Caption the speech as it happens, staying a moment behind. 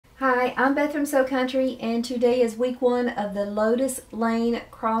Hi, I'm Beth from Sew Country, and today is week 1 of the Lotus Lane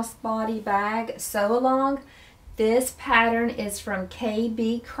crossbody bag sew along. This pattern is from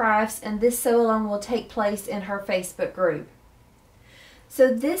KB Crafts, and this sew along will take place in her Facebook group.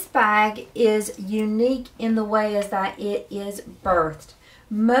 So this bag is unique in the way as that it is birthed.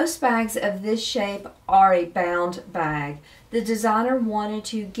 Most bags of this shape are a bound bag. The designer wanted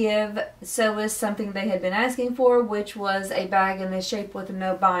to give sewists something they had been asking for, which was a bag in this shape with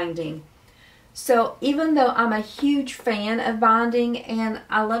no binding. So even though I'm a huge fan of binding and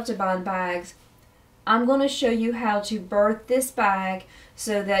I love to bind bags, I'm going to show you how to birth this bag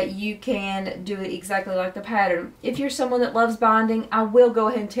so that you can do it exactly like the pattern. If you're someone that loves binding, I will go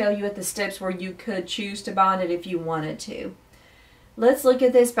ahead and tell you at the steps where you could choose to bind it if you wanted to. Let's look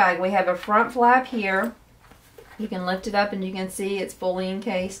at this bag. We have a front flap here. You can lift it up and you can see it's fully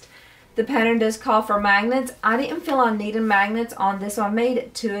encased. The pattern does call for magnets. I didn't feel I needed magnets on this, so I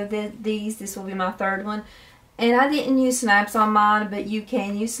made 2 of these. This will be my 3rd one. And I didn't use snaps on mine, but you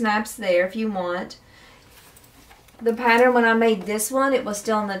can use snaps there if you want. The pattern, when I made this one, it was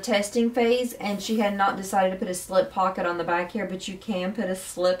still in the testing phase, and she had not decided to put a slip pocket on the back here, but you can put a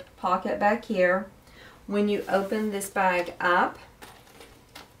slip pocket back here. When you open this bag up,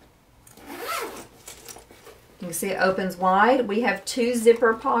 you can see it opens wide. We have 2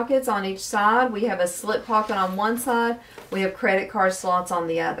 zipper pockets on each side. We have a slip pocket on one side. We have credit card slots on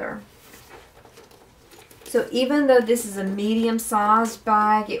the other. So even though this is a medium-sized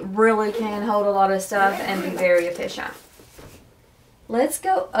bag, it really can hold a lot of stuff and be very efficient. Let's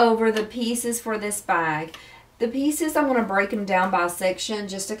go over the pieces for this bag. The pieces, I'm going to break them down by section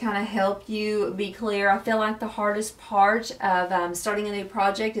just to kind of help you be clear. I feel like the hardest part of starting a new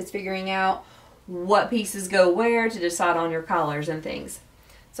project is figuring out what pieces go where to decide on your colors and things.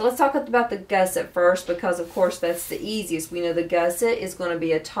 So let's talk about the gusset first, because of course that's the easiest. We know the gusset is going to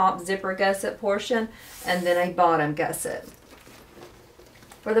be a top zipper gusset portion and then a bottom gusset.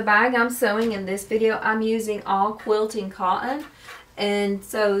 For the bag I'm sewing in this video, I'm using all quilting cotton, and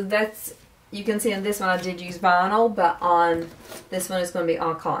so that's, you can see in this one I did use vinyl, but on this one it's going to be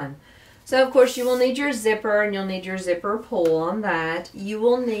all cotton. So of course you will need your zipper, and you'll need your zipper pull on that. You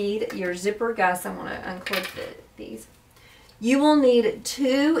will need your zipper gusset. I'm going to unclip these. You will need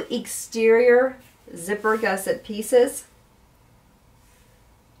 2 exterior zipper gusset pieces,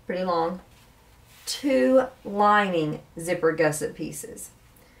 pretty long, 2 lining zipper gusset pieces.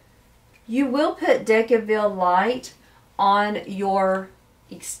 You will put Decaville light on your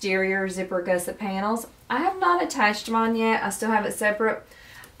exterior zipper gusset panels. I have not attached mine yet. I still have it separate.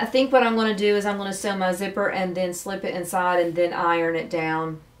 I think what I'm going to do is I'm going to sew my zipper and then slip it inside and then iron it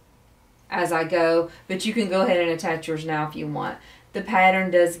down as I go. But you can go ahead and attach yours now if you want. The pattern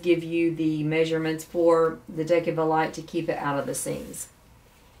does give you the measurements for the Decaville light to keep it out of the seams.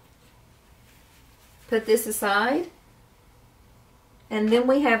 Put this aside. And then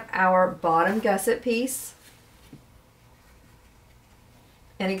we have our bottom gusset piece.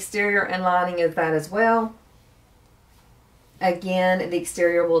 An exterior and lining of that as well. Again, the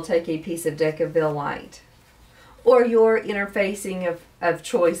exterior will take a piece of Decaville light, or your interfacing of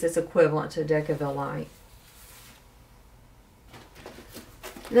choice is equivalent to Decaville light.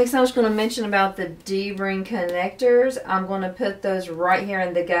 Next, I'm just going to mention about the D-ring connectors. I'm going to put those right here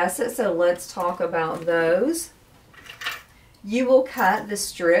in the gusset, so let's talk about those. You will cut the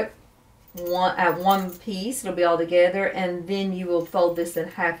strip at one piece, it'll be all together, and then you will fold this in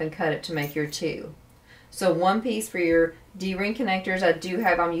half and cut it to make your 2. So 1 piece for your D-ring connectors.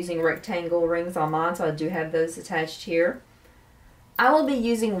 I'm using rectangle rings on mine, so I do have those attached here. I will be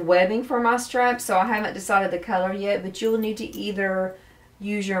using webbing for my straps, so I haven't decided the color yet, but you'll need to either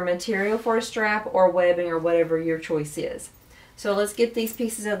use your material for a strap or webbing or whatever your choice is. So let's get these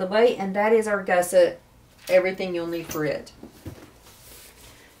pieces out of the way, and that is our gusset, everything you'll need for it.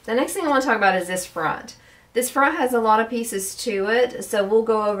 The next thing I want to talk about is this front. This front has a lot of pieces to it, so we'll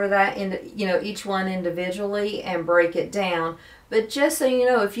go over that in, each one individually and break it down. But just so you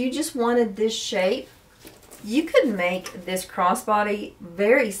know, if you just wanted this shape, you could make this crossbody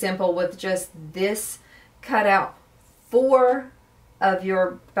very simple with just this. Cut out 4 of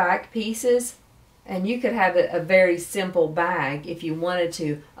your back pieces, and you could have a very simple bag if you wanted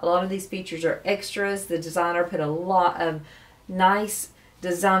to. A lot of these features are extras. The designer put a lot of nice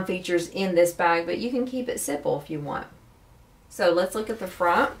design features in this bag, but you can keep it simple if you want. So let's look at the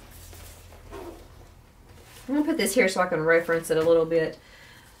front. I'm going to put this here so I can reference it a little bit.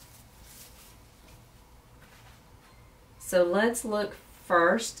 So let's look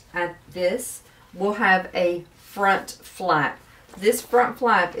first at this. We'll have a front flap. This front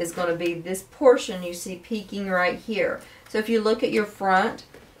flap is going to be this portion you see peeking right here. So if you look at your front,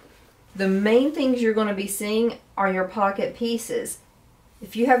 The main things you're going to be seeing are your pocket pieces.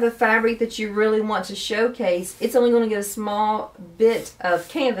 If you have a fabric that you really want to showcase, it's only going to get a small bit of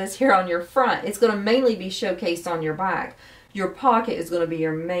canvas here on your front. It's going to mainly be showcased on your back. Your pocket is going to be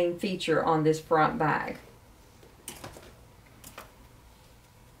your main feature on this front bag.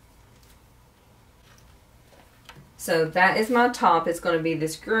 So that is my top. It's going to be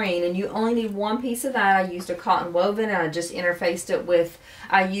this green, and you only need one piece of that. I used a cotton woven, and I just interfaced it with,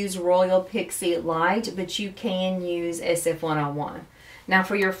 I used Royal Pixie Light, but you can use SF101. Now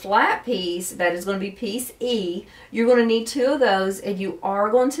for your flat piece, that is going to be piece E, you're going to need two of those, and you are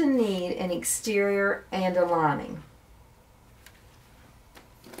going to need an exterior and a lining.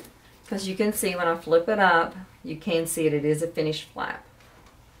 Because you can see when I flip it up, you can see it is a finished flap.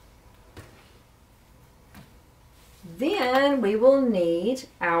 Then we will need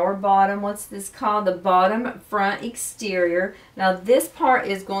our bottom, what's this called? The bottom front exterior. Now this part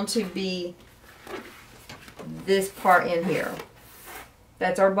is going to be this part in here.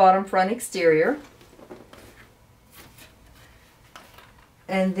 That's our bottom front exterior.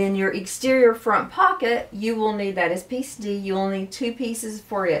 And then your exterior front pocket, you will need, that is piece D, you will need two pieces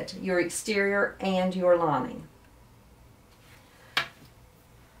for it, your exterior and your lining.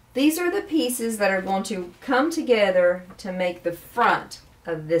 These are the pieces that are going to come together to make the front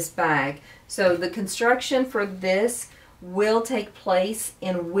of this bag. So the construction for this will take place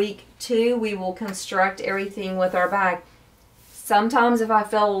in week 2. We will construct everything with our bag. Sometimes if I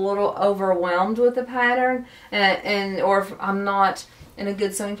feel a little overwhelmed with the pattern or if I'm not in a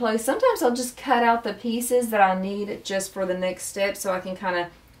good sewing place, sometimes I'll just cut out the pieces that I need just for the next step so I can kind of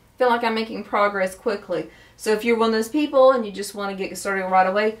feel like I'm making progress quickly. So if you're one of those people and you just want to get started right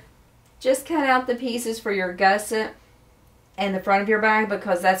away, just cut out the pieces for your gusset and the front of your bag,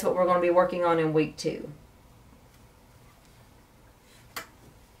 because that's what we're going to be working on in week 2.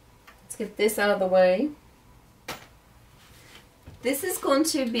 Let's get this out of the way. This is going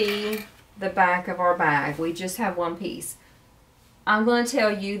to be the back of our bag. We just have one piece. I'm going to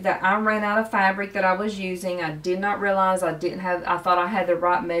tell you that I ran out of fabric that I was using. I did not realize I thought I had the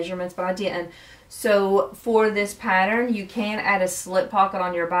right measurements, but I didn't. So for this pattern, you can add a slip pocket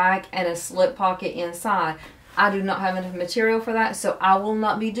on your back and a slip pocket inside. I do not have enough material for that, so I will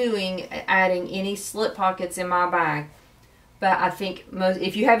not be adding any slip pockets in my bag. But I think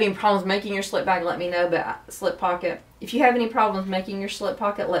if you have any problems making your slip bag, let me know. But slip pocket, if you have any problems making your slip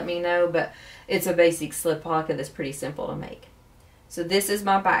pocket, let me know. But it's a basic slip pocket that's pretty simple to make. So this is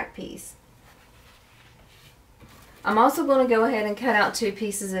my back piece. I'm also going to go ahead and cut out 2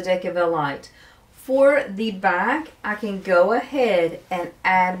 pieces of Decaville Light. For the back, I can go ahead and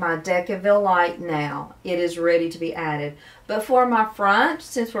add my Decaville Light now. It is ready to be added. But for my front,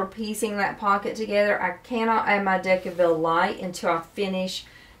 since we're piecing that pocket together, I cannot add my Decaville Light until I finish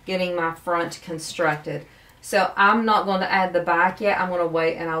getting my front constructed. So I'm not going to add the back yet. I'm going to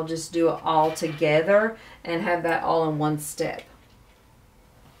wait and I'll just do it all together and have that all in one step.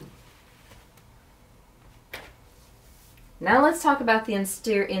 Now let's talk about the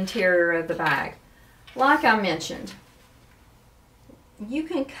interior of the bag. Like I mentioned, you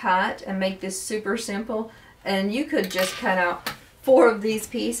can cut and make this super simple, and you could just cut out 4 of these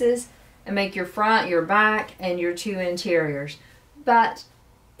pieces and make your front, your back, and your 2 interiors. But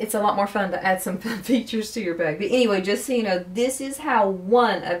it's a lot more fun to add some fun features to your bag. But anyway, just so you know, this is how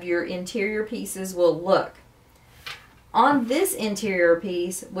one of your interior pieces will look. On this interior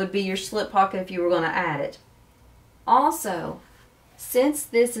piece would be your slip pocket if you were going to add it. Also, since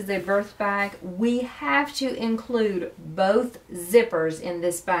this is a birth bag, we have to include both zippers in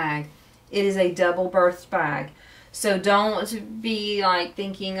this bag. It is a double birth bag. So don't be like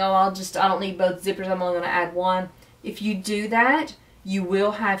thinking, oh, I don't need both zippers, I'm only going to add one. If you do that, you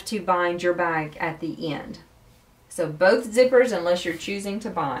will have to bind your bag at the end. So both zippers unless you're choosing to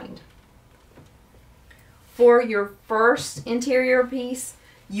bind. For your first interior piece,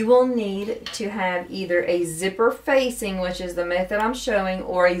 you will need to have either a zipper facing, which is the method I'm showing,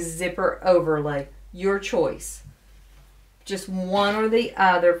 or a zipper overlay. Your choice. Just one or the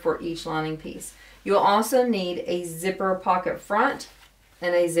other for each lining piece. You'll also need a zipper pocket front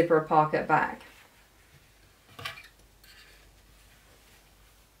and a zipper pocket back.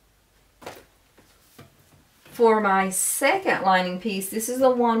 For my second lining piece, this is the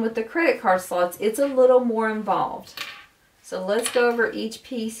one with the credit card slots. It's a little more involved. So let's go over each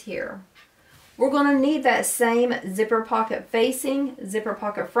piece here. We're going to need that same zipper pocket facing, zipper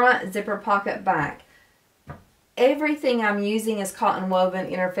pocket front, zipper pocket back. Everything I'm using is cotton woven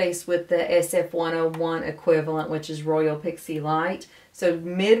interfaced with the SF101 equivalent, which is Royal Pixie Light. So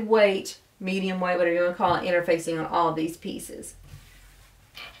mid-weight, medium weight, whatever you want to call it, interfacing on all of these pieces.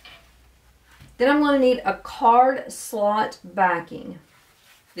 Then I'm going to need a card slot backing.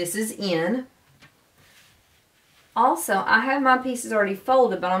 This is in. Also, I have my pieces already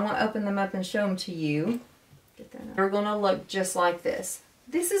folded, but I'm going to open them up and show them to you. Get that up. They're going to look just like this.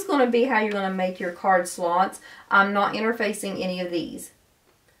 This is going to be how you're going to make your card slots. I'm not interfacing any of these.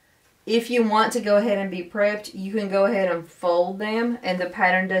 If you want to go ahead and be prepped, you can go ahead and fold them, and the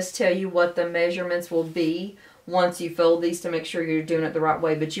pattern does tell you what the measurements will be once you fold these to make sure you're doing it the right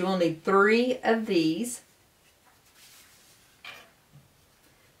way. But you will need 3 of these.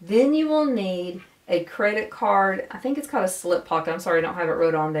 Then you will need a credit card, I think it's called a slip pocket. I'm sorry, I don't have it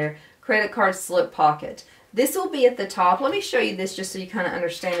wrote on there. Credit card slip pocket. This will be at the top. Let me show you this just so you kind of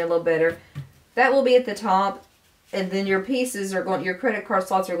understand it a little better. That will be at the top, and then your pieces are going, your credit card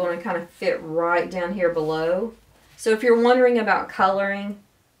slots are going to kind of fit right down here below. So if you're wondering about coloring,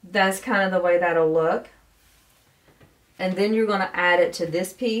 that's kind of the way that'll look. And then you're going to add it to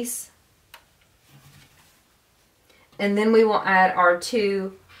this piece. And then we will add our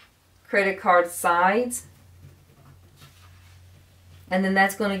 2 credit card sides, and then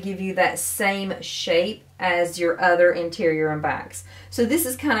that's going to give you that same shape as your other interior and backs. So this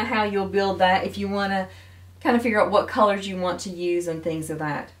is kind of how you'll build that if you want to kind of figure out what colors you want to use and things of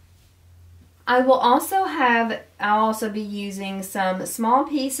that. I'll also be using some small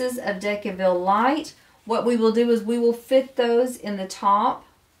pieces of Decaville Light. What we will do is we will fit those in the top.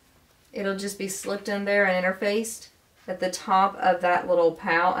 It'll just be slipped in there and interfaced at the top of that little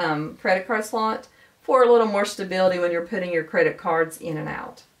credit card slot for a little more stability when you're putting your credit cards in and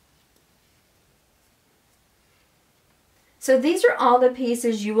out. So these are all the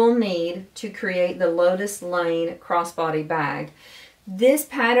pieces you will need to create the Lotus Lane crossbody bag. This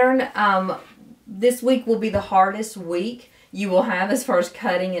pattern, this week will be the hardest week you will have as far as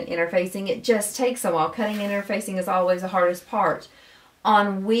cutting and interfacing. It just takes a while. Cutting and interfacing is always the hardest part.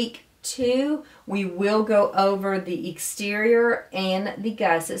 On week 2, we will go over the exterior and the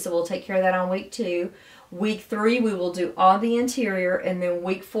gussets, so we'll take care of that on week 2. Week 3, we will do all the interior, and then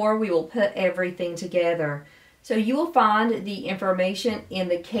week 4, we will put everything together. So you will find the information in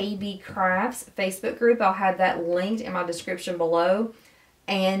the KB Crafts Facebook group. I'll have that linked in my description below.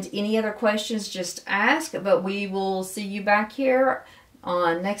 And any other questions, just ask. But we will see you back here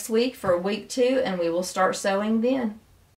on next week for week 2, and we will start sewing then.